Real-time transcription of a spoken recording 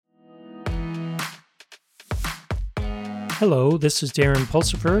Hello, this is Darren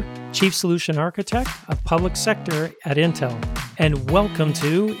Pulsifer, Chief Solution Architect of Public Sector at Intel, and welcome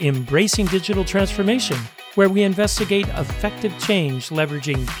to Embracing Digital Transformation, where we investigate effective change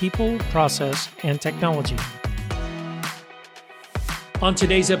leveraging people, process, and technology. On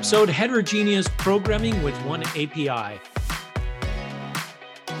today's episode, Heterogeneous Programming with OneAPI.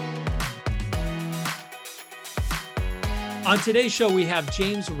 On today's show, we have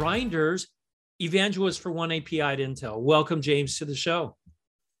James Reinders, Evangelist for OneAPI at Intel. Welcome, James, to the show.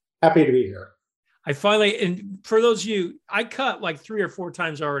 Happy to be here. And for those of you, I cut like 3 or 4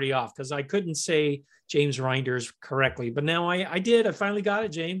 times already off because I couldn't say James Reinders correctly, but now I did. I finally got it,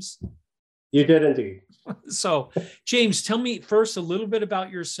 James. You did indeed. So, James, tell me first a little bit about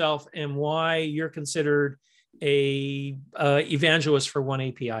yourself and why you're considered a evangelist for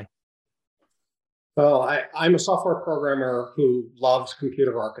OneAPI. Well, I'm a software programmer who loves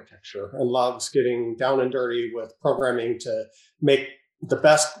computer architecture and loves getting down and dirty with programming to make the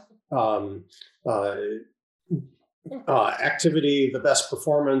best activity, the best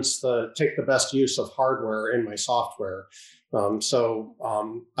performance, take the best use of hardware in my software. So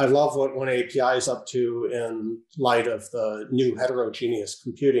I love what OneAPI is up to in light of the new heterogeneous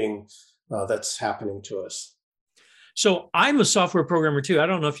computing that's happening to us. So I'm a software programmer too. I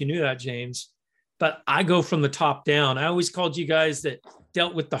don't know if you knew that, James, but I go from the top down. I always called you guys that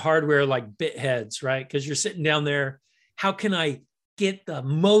dealt with the hardware like bit heads, right? Because you're sitting down there. How can I get the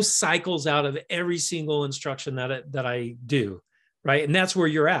most cycles out of every single instruction that I do, right? And that's where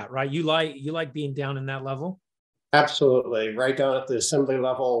you're at, right? You like being down in that level? Absolutely. Right down at the assembly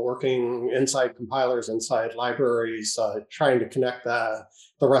level, working inside compilers, inside libraries, trying to connect the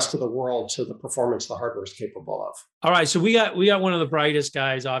rest of the world to the performance the hardware is capable of. All right. So we got one of the brightest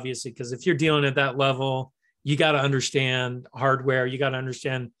guys, obviously, because if you're dealing at that level, you got to understand hardware. You got to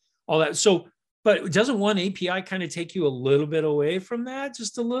understand all that. So, but doesn't OneAPI kind of take you a little bit away from that?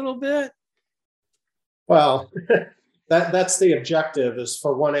 Just a little bit? Well, that's the objective, is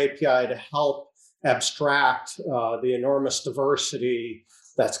for OneAPI to help abstract the enormous diversity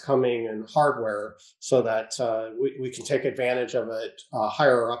that's coming in hardware so that we can take advantage of it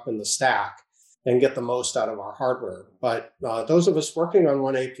higher up in the stack and get the most out of our hardware. But those of us working on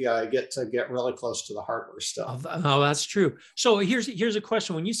OneAPI get really close to the hardware still. Oh, that's true. So here's a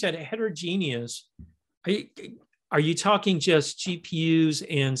question. When you said heterogeneous, are you talking just GPUs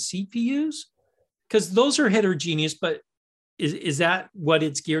and CPUs? Because those are heterogeneous, but is that what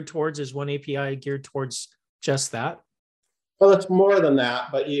it's geared towards? Is OneAPI geared towards just that? Well, it's more than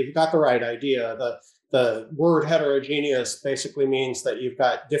that, but you've got the right idea. The word heterogeneous basically means that you've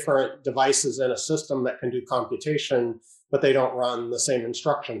got different devices in a system that can do computation, but they don't run the same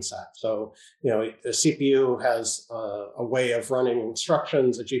instruction set. So, the CPU has a way of running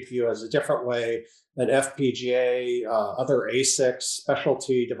instructions, a GPU has a different way, an FPGA, other ASICs,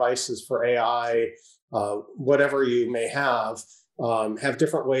 specialty devices for AI, whatever you may have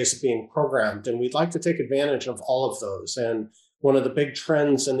different ways of being programmed. And we'd like to take advantage of all of those. And one of the big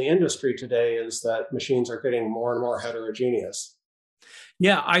trends in the industry today is that machines are getting more and more heterogeneous.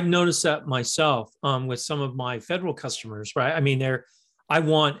 Yeah, I've noticed that myself with some of my federal customers, right? I mean, I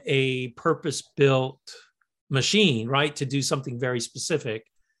want a purpose-built machine, right, to do something very specific.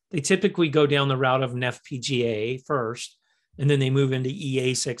 They typically go down the route of an FPGA first, and then they move into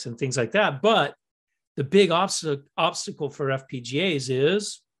EASICs and things like that. But the big obstacle for FPGAs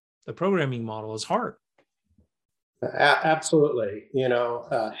is the programming model is hard. Absolutely.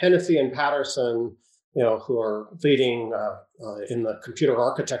 Hennessy and Patterson, who are leading in the computer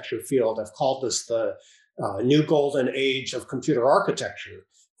architecture field, have called this the new golden age of computer architecture.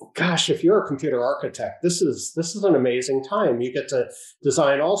 Gosh, if you're a computer architect, this is an amazing time. You get to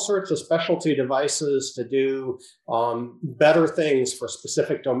design all sorts of specialty devices to do better things for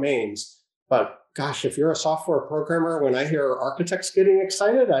specific domains. But gosh, if you're a software programmer, when I hear architects getting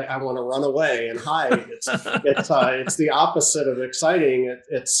excited, I want to run away and hide. It's the opposite of exciting.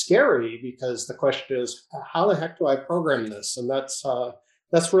 It's scary because the question is, how the heck do I program this? And that's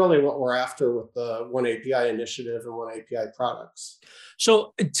really what we're after with the OneAPI initiative and OneAPI products.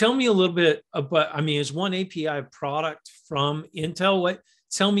 So tell me a little bit about, is OneAPI a product from Intel?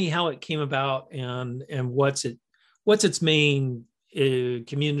 Tell me how it came about and what's its main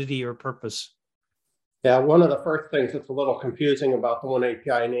community or purpose? Yeah, one of the first things that's a little confusing about the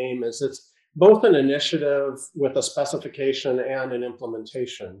OneAPI name is it's both an initiative with a specification and an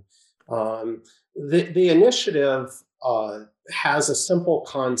implementation. The initiative has a simple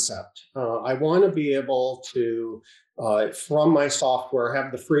concept. I want to be able to, from my software,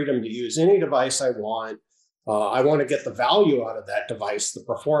 have the freedom to use any device I want. I want to get the value out of that device, the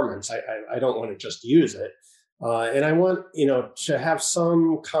performance. I don't want to just use it. And I want, to have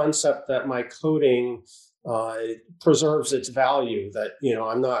some concept that my coding preserves its value, that,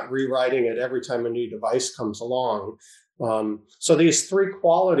 I'm not rewriting it every time a new device comes along. So these three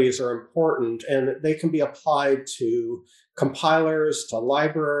qualities are important, and they can be applied to compilers, to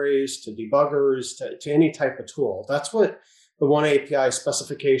libraries, to debuggers, to any type of tool. That's what the OneAPI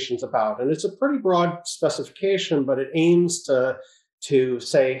specification is about. And it's a pretty broad specification, but it aims to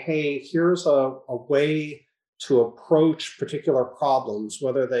say, hey, here's a way to approach particular problems,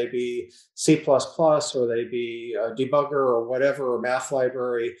 whether they be C++ or they be a debugger or whatever, or math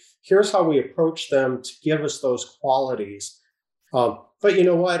library. Here's how we approach them to give us those qualities. But you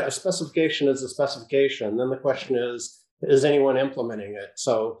know what? A specification is a specification. Then the question is anyone implementing it?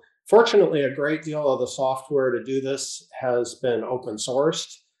 So fortunately, a great deal of the software to do this has been open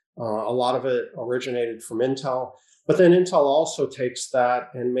sourced. A lot of it originated from Intel. But then Intel also takes that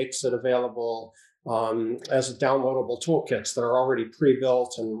and makes it available as downloadable toolkits that are already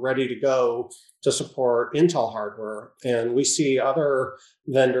pre-built and ready to go to support Intel hardware. And we see other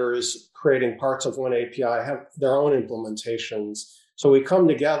vendors creating parts of OneAPI have their own implementations. So we come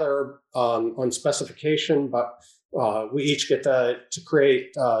together on specification, but we each get to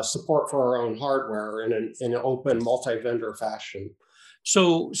create support for our own hardware in an open multi-vendor fashion.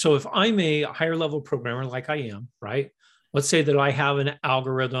 So if I'm a higher level programmer like I am, right? Let's say that I have an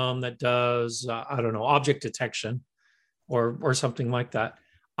algorithm that does, I don't know, object detection or something like that.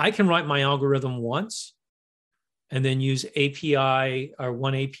 I can write my algorithm once and then use API or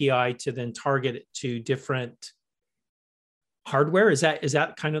OneAPI to then target it to different hardware. Is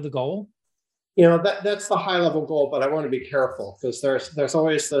that kind of the goal? That's the high level goal, but I want to be careful because there's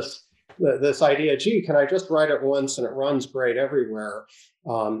always this idea, gee, can I just write it once and it runs great everywhere?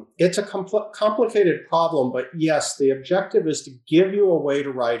 It's a complicated problem, but yes, the objective is to give you a way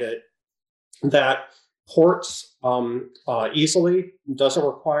to write it that ports easily, doesn't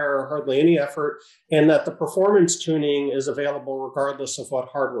require hardly any effort, and that the performance tuning is available regardless of what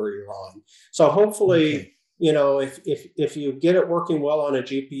hardware you're on. So hopefully, if you get it working well on a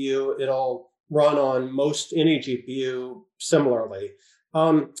GPU, it'll run on most any GPU similarly.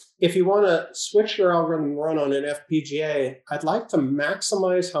 If you want to switch your algorithm and run on an FPGA, I'd like to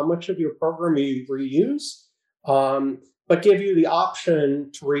maximize how much of your program you reuse, but give you the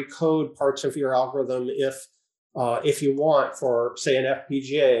option to recode parts of your algorithm if you want for, say, an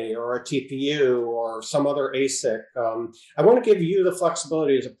FPGA or a TPU or some other ASIC. I want to give you the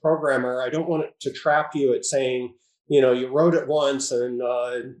flexibility as a programmer. I don't want it to trap you at saying, you wrote it once and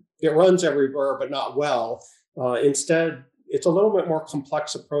it runs everywhere, but not well. Instead, it's a little bit more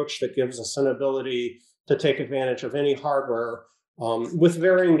complex approach that gives us an ability to take advantage of any hardware with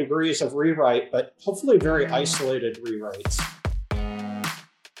varying degrees of rewrite, but hopefully very isolated rewrites.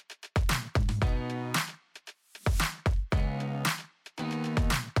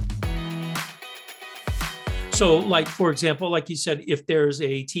 So, like, for example, like you said, if there's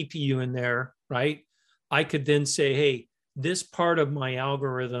a TPU in there, right, I could then say, hey, this part of my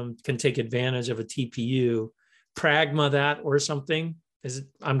algorithm can take advantage of a TPU, pragma that or something.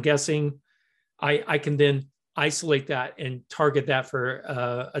 I'm guessing I can then isolate that and target that for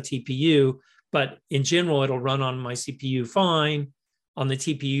a TPU. But in general, it'll run on my CPU fine. On the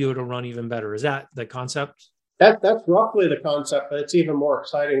TPU, it'll run even better. Is that the concept? That's roughly the concept, but it's even more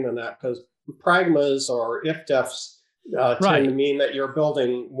exciting than that because pragmas or if-defs tend to mean that you're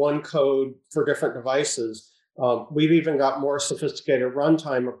building one code for different devices. We've even got more sophisticated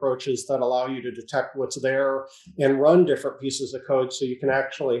runtime approaches that allow you to detect what's there and run different pieces of code so you can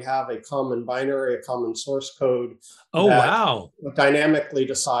actually have a common binary, a common source code that dynamically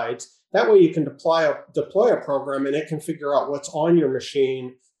decides. That way you can deploy a program and it can figure out what's on your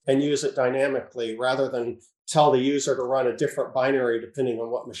machine and use it dynamically rather than tell the user to run a different binary depending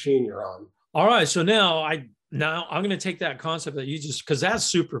on what machine you're on. All right. So now I'm going to take that concept that you just, because that's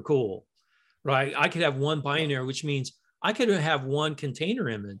super cool. Right. I could have one binary, which means I could have one container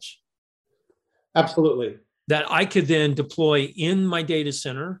image. Absolutely. That I could then deploy in my data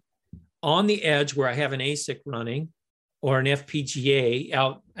center on the edge where I have an ASIC running or an FPGA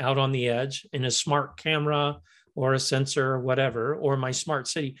out on the edge in a smart camera or a sensor or whatever, or my smart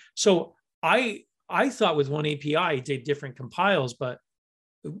city. So I thought with OneAPI, I did different compiles, but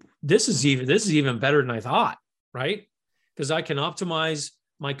this is even better than I thought, right? Because I can optimize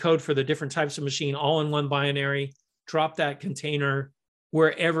my code for the different types of machine all in one binary, drop that container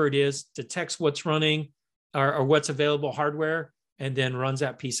wherever it is, detects what's running or what's available hardware, and then runs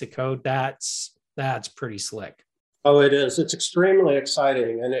that piece of code. That's pretty slick. Oh, it is. It's extremely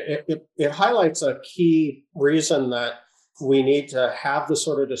exciting. And it highlights a key reason that we need to have the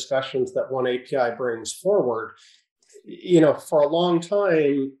sort of discussions that OneAPI brings forward. For a long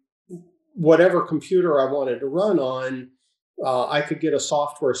time, whatever computer I wanted to run on, I could get a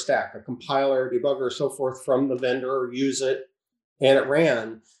software stack, a compiler, debugger, so forth from the vendor, use it, and it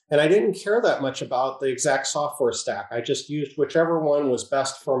ran. And I didn't care that much about the exact software stack. I just used whichever one was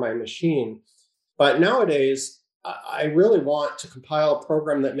best for my machine. But nowadays, I really want to compile a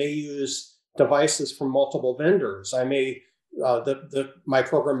program that may use devices from multiple vendors. I may my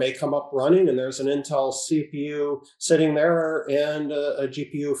program may come up running and there's an Intel CPU sitting there and a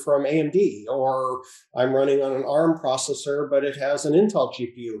GPU from AMD, or I'm running on an ARM processor, but it has an Intel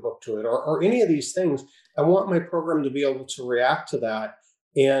GPU hooked to it, or any of these things. I want my program to be able to react to that.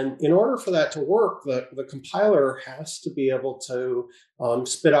 And in order for that to work, the compiler has to be able to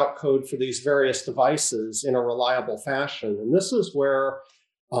spit out code for these various devices in a reliable fashion. And this is where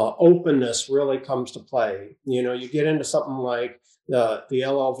openness really comes to play. You get into something like the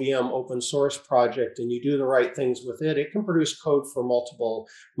LLVM open source project and you do the right things with it, it can produce code for multiple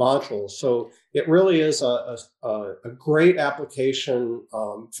modules. So it really is a great application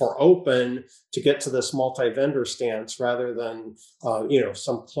for open to get to this multi-vendor stance rather than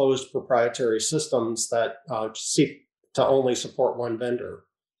some closed proprietary systems that seek to only support one vendor.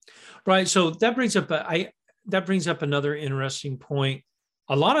 Right. So that brings up another interesting point.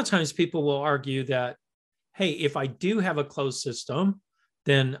 A lot of times people will argue that, hey, if I do have a closed system,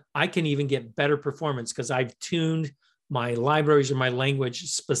 then I can even get better performance because I've tuned my libraries or my language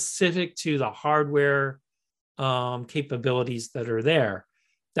specific to the hardware capabilities that are there.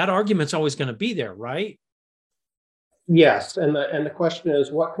 That argument's always going to be there, right? Yes, and the question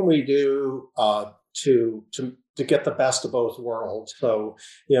is, what can we do to get the best of both worlds? So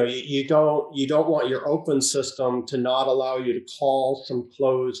you don't want your open system to not allow you to call some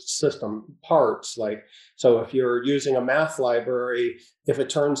closed system parts. Like, so if you're using a math library, if it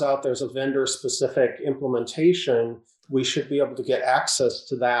turns out there's a vendor specific implementation, we should be able to get access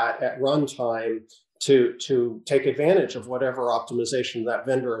to that at runtime to take advantage of whatever optimization that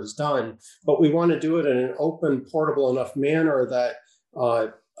vendor has done. But we want to do it in an open, portable enough manner that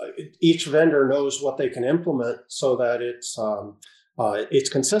each vendor knows what they can implement so that it's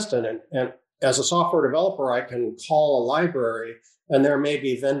consistent. And as a software developer, I can call a library and there may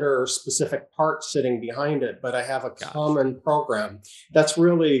be vendor specific parts sitting behind it, but I have a common program. That's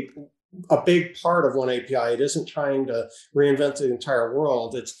really a big part of OneAPI. It isn't trying to reinvent the entire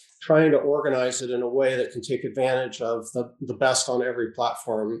world. It's trying to organize it in a way that can take advantage of the best on every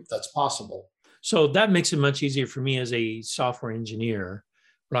platform that's possible. So that makes it much easier for me as a software engineer,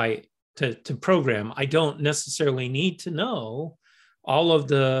 right, to program. I don't necessarily need to know all of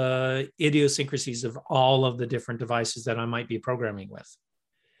the idiosyncrasies of all of the different devices that I might be programming with.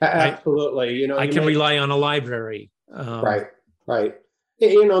 Absolutely. I can rely on a library. Right.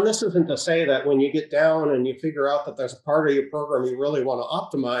 And this isn't to say that when you get down and you figure out that there's a part of your program you really want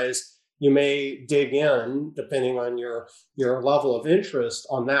to optimize, you may dig in, depending on your level of interest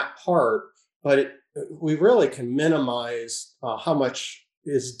on that part. But we really can minimize how much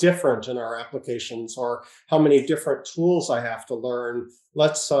is different in our applications or how many different tools I have to learn.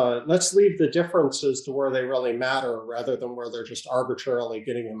 Let's leave the differences to where they really matter rather than where they're just arbitrarily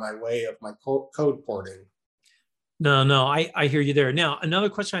getting in my way of my code porting. No, I hear you there. Now, another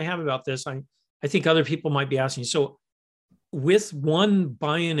question I have about this, I think other people might be asking. So with one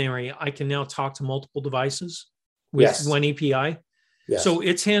binary, I can now talk to multiple devices with OneAPI. Yes. So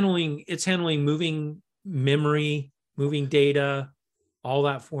it's handling moving memory, moving data, all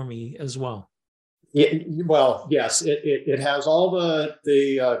that for me as well. Yeah, well, yes, it has all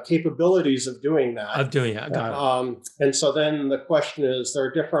the capabilities of doing that. Got it. And so then the question is, there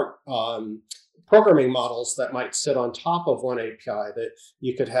are different programming models that might sit on top of OneAPI. That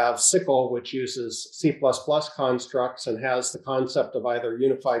you could have SYCL, which uses C++ constructs and has the concept of either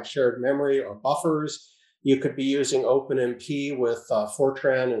unified shared memory or buffers. You could be using OpenMP with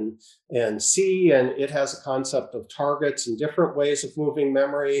Fortran and C, and it has a concept of targets and different ways of moving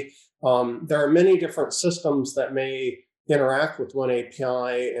memory. There are many different systems that may interact with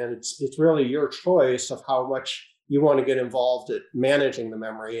OneAPI, and it's really your choice of how much you want to get involved at managing the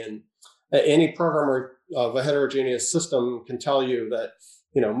memory. And any programmer of a heterogeneous system can tell you that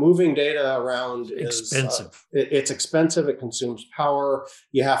moving data around is expensive. It's expensive. It consumes power.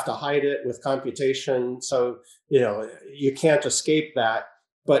 You have to hide it with computation. So you can't escape that.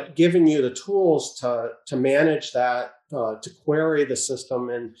 But giving you the tools to manage that, to query the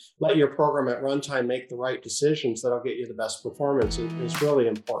system and let your program at runtime make the right decisions that'll get you the best performance is really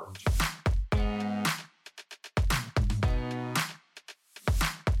important.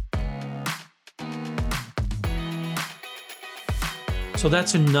 So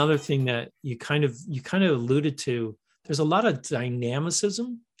that's another thing that you kind of alluded to. There's a lot of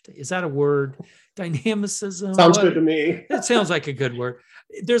dynamicism. Is that a word? Dynamicism. Sounds good to me. It sounds like a good word.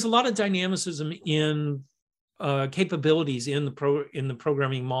 There's a lot of dynamicism in capabilities in the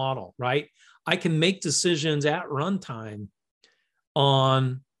programming model, right? I can make decisions at runtime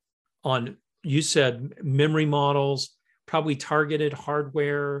on you said memory models, probably targeted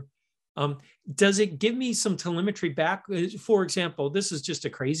hardware. Does it give me some telemetry back? For example, this is just a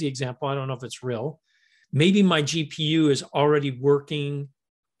crazy example. I don't know if it's real. Maybe my GPU is already working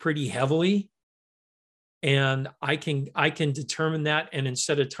pretty heavily, and I can determine that. And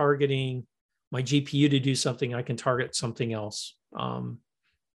instead of targeting my GPU to do something, I can target something else.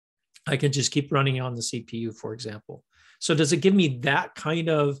 I can just keep running on the CPU, for example. So does it give me that kind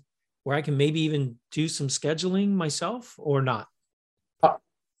of where I can maybe even do some scheduling myself or not?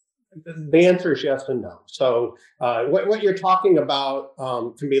 The answer is yes and no. So what you're talking about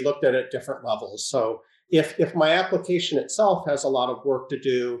can be looked at different levels. So if my application itself has a lot of work to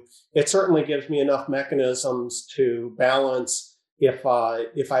do, it certainly gives me enough mechanisms to balance. If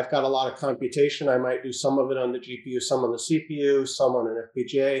I've got a lot of computation, I might do some of it on the GPU, some on the CPU, some on an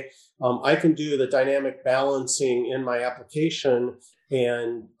FPGA. I can do the dynamic balancing in my application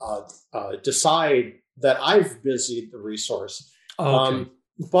and decide that I've busied the resource. Okay.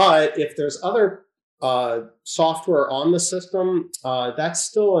 But if there's other software on the system, that's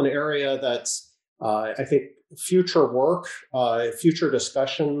still an area that's, I think, future work, future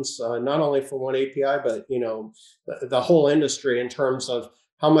discussions, not only for OneAPI, but the whole industry in terms of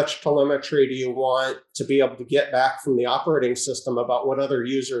how much telemetry do you want to be able to get back from the operating system about what other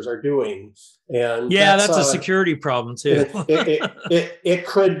users are doing. And yeah, that's a security problem too. it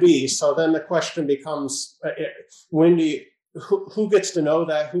could be. So then the question becomes, when do you, who gets to know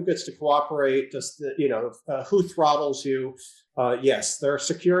that? Who gets to cooperate? Who throttles you? Yes, there are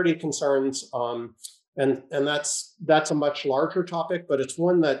security concerns, and that's a much larger topic, but it's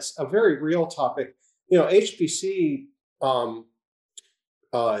one that's a very real topic. HPC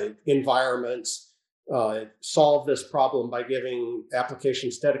environments solve this problem by giving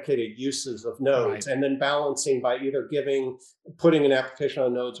applications dedicated uses of nodes, right, and then balancing by either putting an application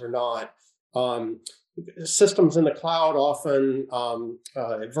on nodes or not. Systems in the cloud often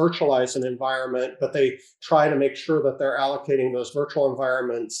virtualize an environment, but they try to make sure that they're allocating those virtual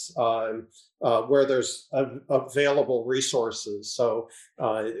environments where there's available resources. So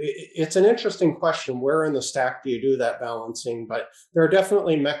it's an interesting question. Where in the stack do you do that balancing? But there are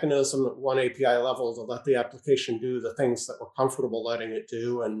definitely mechanisms at OneAPI level to let the application do the things that we're comfortable letting it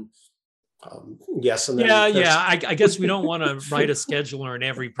do. And yes, and then I guess we don't want to write a scheduler in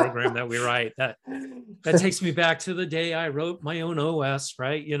every program that we write. That takes me back to the day I wrote my own OS,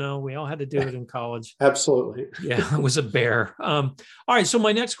 right? We all had to do it in college. Absolutely. Yeah, it was a bear. All right, so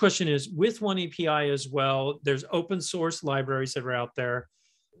my next question is, with OneAPI as well, there's open source libraries that are out there.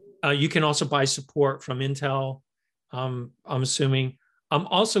 You can also buy support from Intel, I'm assuming. I'm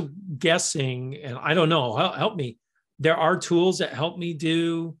also guessing, and I don't know, help me, there are tools that help me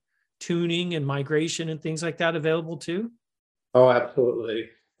do tuning and migration and things like that available too? Oh, absolutely.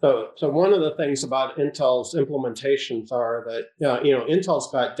 So one of the things about Intel's implementations are that,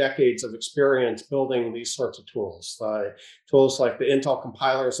 Intel's got decades of experience building these sorts of tools. Tools like the Intel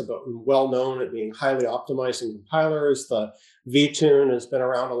compilers have been well known at being highly optimizing compilers. The vTune has been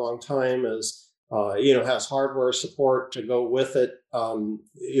around a long time, has hardware support to go with it.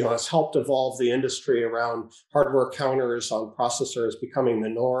 Has helped evolve the industry around hardware counters on processors becoming the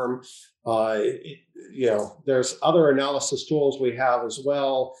norm. There's other analysis tools we have as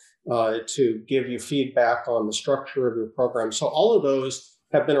well to give you feedback on the structure of your program. So all of those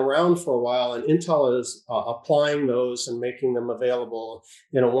have been around for a while, and Intel is applying those and making them available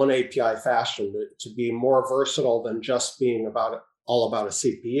in a OneAPI fashion to be more versatile than just being all about a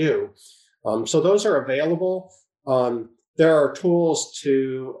CPU. So those are available. There are tools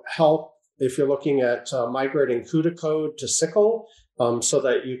to help if you're looking at migrating CUDA code to SYCL, so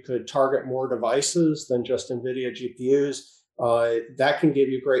that you could target more devices than just NVIDIA GPUs. That can give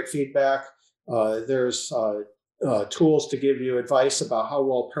you great feedback. There's tools to give you advice about how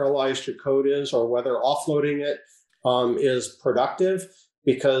well parallelized your code is or whether offloading it is productive,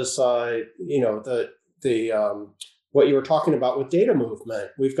 because what you were talking about with data movement,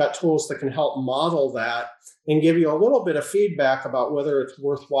 we've got tools that can help model that and give you a little bit of feedback about whether it's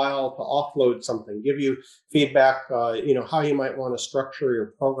worthwhile to offload something, give you feedback, how you might want to structure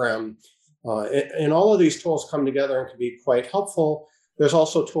your program. And all of these tools come together and can be quite helpful. There's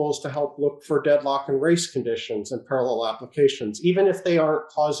also tools to help look for deadlock and race conditions in parallel applications. Even if they aren't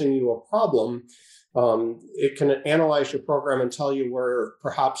causing you a problem, It can analyze your program and tell you where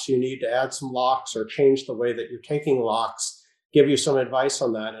perhaps you need to add some locks or change the way that you're taking locks, give you some advice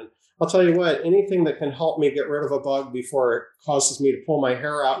on that. And I'll tell you what, anything that can help me get rid of a bug before it causes me to pull my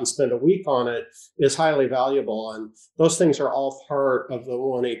hair out and spend a week on it is highly valuable. And those things are all part of the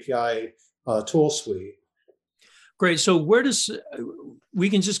OneAPI tool suite. Great. So where does we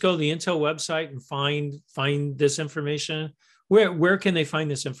can just go to the Intel website and find this information? Where can they find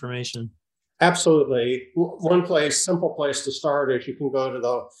this information? Absolutely. One place, simple place to start is you can go to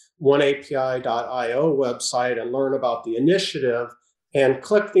the oneapi.io website and learn about the initiative and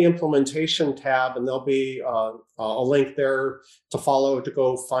click the implementation tab, and there'll be a link there to follow to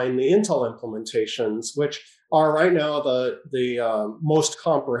go find the Intel implementations, which are right now the most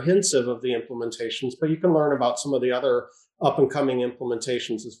comprehensive of the implementations, but you can learn about some of the other up and coming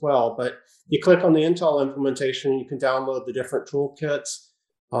implementations as well. But you click on the Intel implementation, you can download the different toolkits.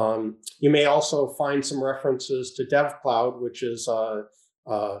 You may also find some references to DevCloud, which is a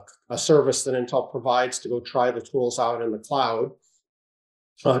service that Intel provides to go try the tools out in the cloud.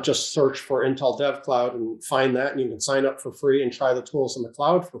 Just search for Intel DevCloud and find that, and you can sign up for free and try the tools in the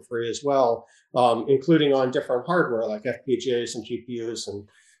cloud for free as well, including on different hardware like FPGAs and GPUs and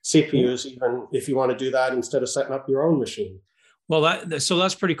CPUs, even if you want to do that instead of setting up your own machine. Well, so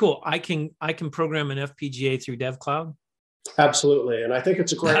that's pretty cool. I can program an FPGA through DevCloud. Absolutely, and I think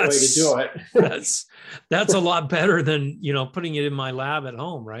it's a great way to do it. that's a lot better than putting it in my lab at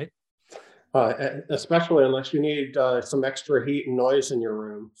home, right? Especially unless you need some extra heat and noise in your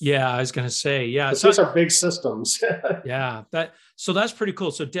room. Yeah, I was going to say, yeah. So these are big systems. Yeah, so that's pretty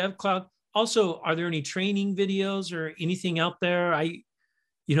cool. So DevCloud. Also, are there any training videos or anything out there?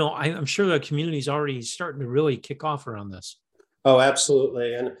 I'm sure the community is already starting to really kick off around this. Oh,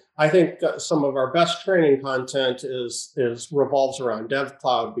 absolutely. And I think some of our best training content is revolves around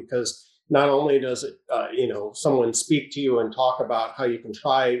DevCloud, because not only does it, someone speak to you and talk about how you can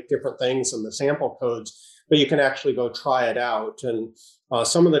try different things in the sample codes, but you can actually go try it out. And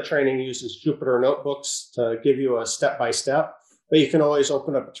some of the training uses Jupyter notebooks to give you a step-by-step, but you can always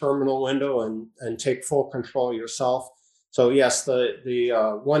open up a terminal window and take full control yourself. So yes, the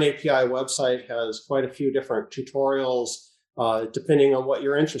OneAPI website has quite a few different tutorials, depending on what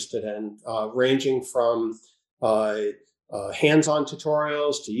you're interested in, ranging from hands-on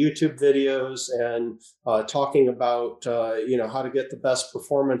tutorials to YouTube videos, and talking about how to get the best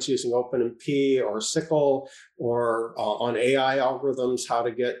performance using OpenMP or SYCL, or on AI algorithms, how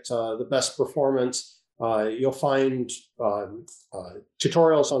to get the best performance. You'll find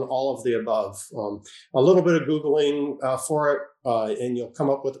tutorials on all of the above. A little bit of Googling for it, and you'll come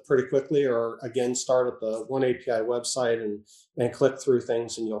up with it pretty quickly, or again, start at the OneAPI website and click through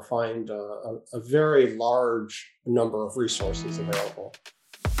things, and you'll find a very large number of resources available.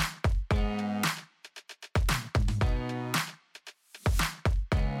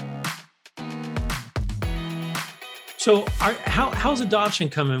 So how's adoption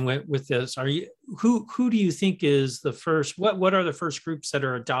coming with this? Who do you think is the first? What are the first groups that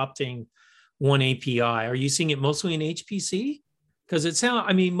are adopting OneAPI? Are you seeing it mostly in HPC? Because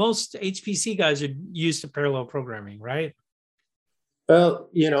most HPC guys are used to parallel programming, right? Well,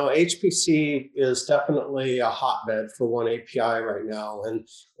 HPC is definitely a hotbed for OneAPI right now, and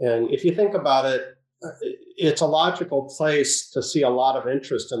if you think about it, it's a logical place to see a lot of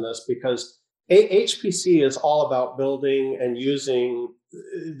interest in this, because HPC is all about building and using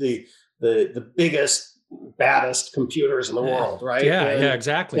the biggest, baddest computers in the world, right? Yeah,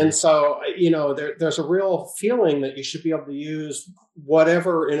 exactly. And so, there's a real feeling that you should be able to use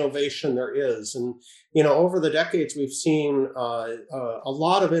whatever innovation there is. And, over the decades, we've seen a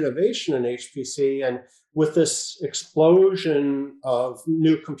lot of innovation in HPC. And with this explosion of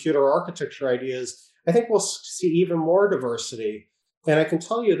new computer architecture ideas, I think we'll see even more diversity. And I can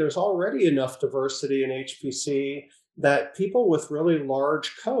tell you there's already enough diversity in HPC that people with really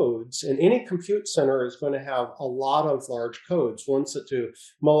large codes, and any compute center is going to have a lot of large codes, ones that do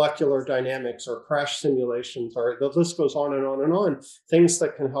molecular dynamics or crash simulations, or the list goes on and on and on, things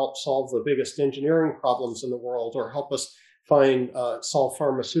that can help solve the biggest engineering problems in the world, or help us solve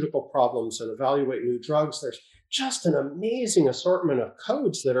pharmaceutical problems and evaluate new drugs. There's just an amazing assortment of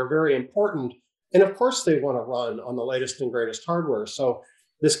codes that are very important. And of course, they want to run on the latest and greatest hardware. So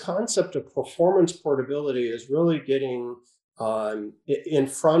this concept of performance portability is really getting in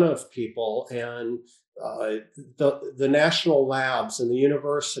front of people, and the national labs and the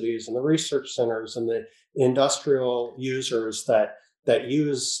universities and the research centers and the industrial users that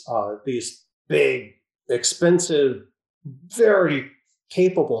use these big, expensive, very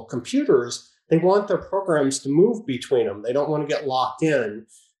capable computers, they want their programs to move between them. They don't want to get locked in.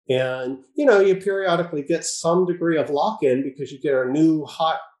 And, you periodically get some degree of lock-in because you get a new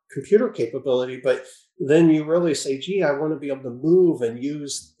hot computer capability, but then you really say, gee, I want to be able to move and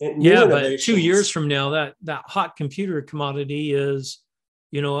use new But 2 years innovations. from now, that hot computer commodity is,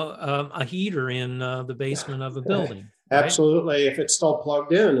 a heater in the basement of a building, right? Absolutely, if it's still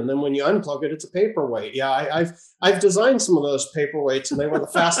plugged in, and then when you unplug it, it's a paperweight. Yeah, I've designed some of those paperweights, and they were the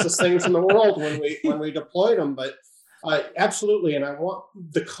fastest things in the world when we deployed them. But absolutely, and I want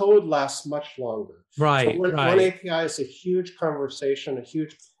the code lasts much longer. So Right, one right. API is a huge conversation, a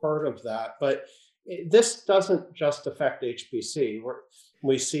huge part of that. But this doesn't just affect HPC.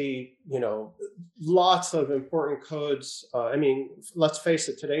 We see, lots of important codes. I mean, let's face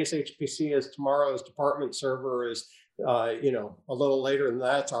it, today's HPC is tomorrow's department server is, a little later than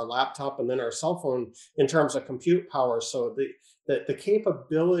that, it's our laptop and then our cell phone in terms of compute power. So the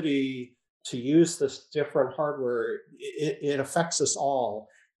capability to use this different hardware, it affects us all.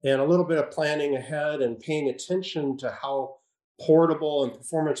 And a little bit of planning ahead and paying attention to how portable and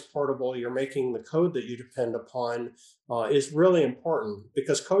performance portable you're making the code that you depend upon is really important,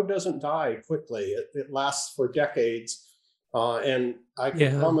 because code doesn't die quickly. It lasts for decades. And I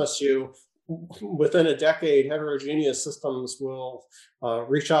can promise you, within a decade, heterogeneous systems will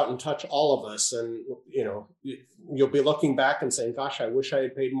reach out and touch all of us. And, you'll be looking back and saying, gosh, I wish I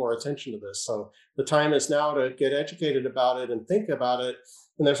had paid more attention to this. So the time is now to get educated about it and think about it.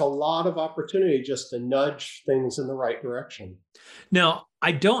 And there's a lot of opportunity just to nudge things in the right direction. Now,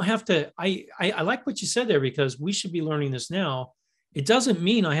 I don't have to, I like what you said there, because we should be learning this now. It doesn't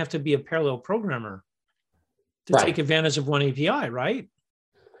mean I have to be a parallel programmer to take advantage of OneAPI, right?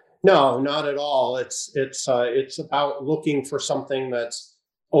 No, not at all. It's about looking for something that's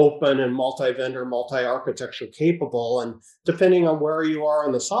open and multi-vendor, multi-architecture capable, and depending on where you are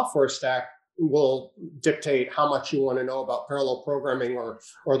in the software stack, will dictate how much you want to know about parallel programming or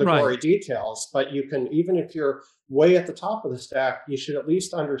the gory details. But you can, even if you're way at the top of the stack, you should at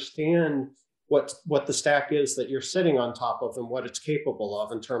least understand what the stack is that you're sitting on top of and what it's capable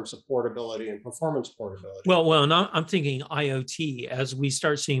of in terms of portability and performance portability. Well, now I'm thinking IoT. As we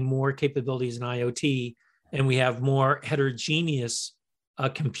start seeing more capabilities in IoT and we have more heterogeneous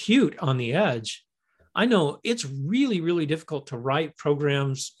compute on the edge, I know it's really, really difficult to write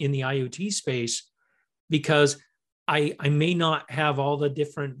programs in the IoT space, because I may not have all the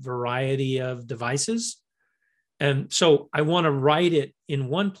different variety of devices. And so I want to write it in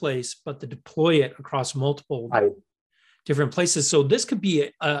one place, but to deploy it across multiple different places. So this could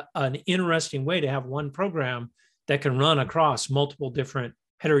be an interesting way to have one program that can run across multiple different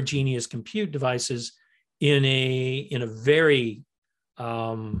heterogeneous compute devices in a very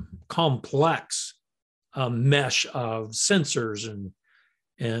complex mesh of sensors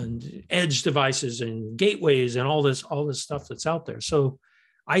and edge devices and gateways and all this stuff that's out there. So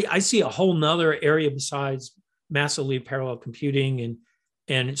I see a whole nother area besides massively parallel computing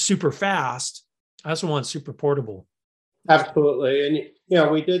and super fast. I also want super portable. Absolutely.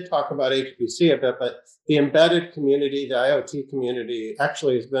 And, we did talk about HPC a bit, but the embedded community, the IoT community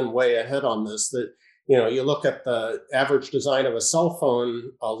actually has been way ahead on this. That, you look at the average design of a cell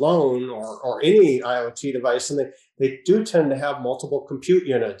phone alone, or any IoT device, and they do tend to have multiple compute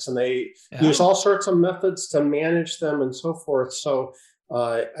units, and they use all sorts of methods to manage them and so forth. So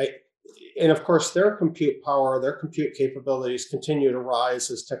and of course, their compute power, their compute capabilities continue to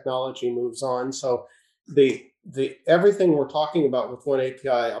rise as technology moves on. So the everything we're talking about with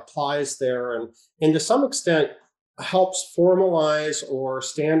OneAPI applies there, and to some extent helps formalize or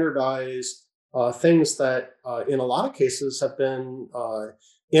standardize things that in a lot of cases have been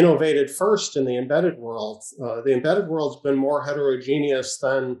innovated first in the embedded world. The embedded world's been more heterogeneous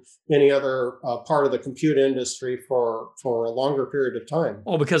than any other part of the compute industry for a longer period of time.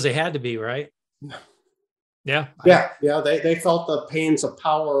 Oh, because they had to be, right? Yeah. They felt the pains of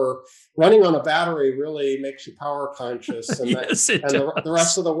power. Running on a battery really makes you power conscious, and the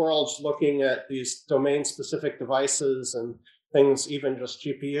rest of the world's looking at these domain-specific devices and things, even just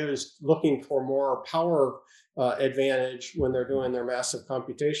GPUs, looking for more power advantage when they're doing their massive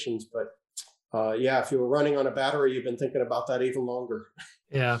computations. But if you were running on a battery, you've been thinking about that even longer.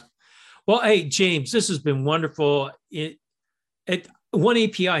 Yeah. Well, hey, James, this has been wonderful.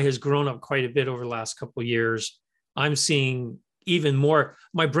 OneAPI has grown up quite a bit over the last couple of years. I'm seeing even more.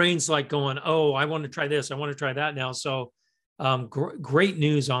 My brain's like going, oh, I want to try this. I want to try that now. So great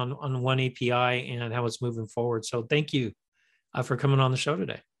news on OneAPI and how it's moving forward. So thank you for coming on the show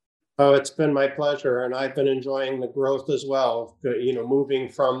today. Oh, it's been my pleasure. And I've been enjoying the growth as well, moving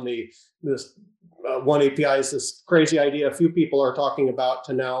from this one API is this crazy idea a few people are talking about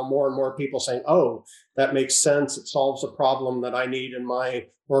to now more and more people saying, oh, that makes sense. It solves a problem that I need in my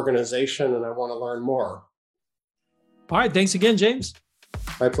organization and I want to learn more. All right. Thanks again, James.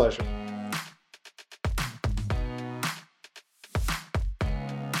 My pleasure.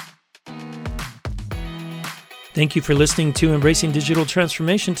 Thank you for listening to Embracing Digital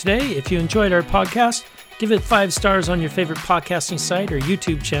Transformation today. If you enjoyed our podcast, give it 5 stars on your favorite podcasting site or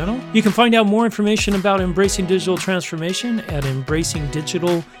YouTube channel. You can find out more information about Embracing Digital Transformation at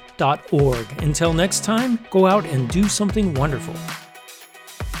embracingdigital.org. Until next time, go out and do something wonderful.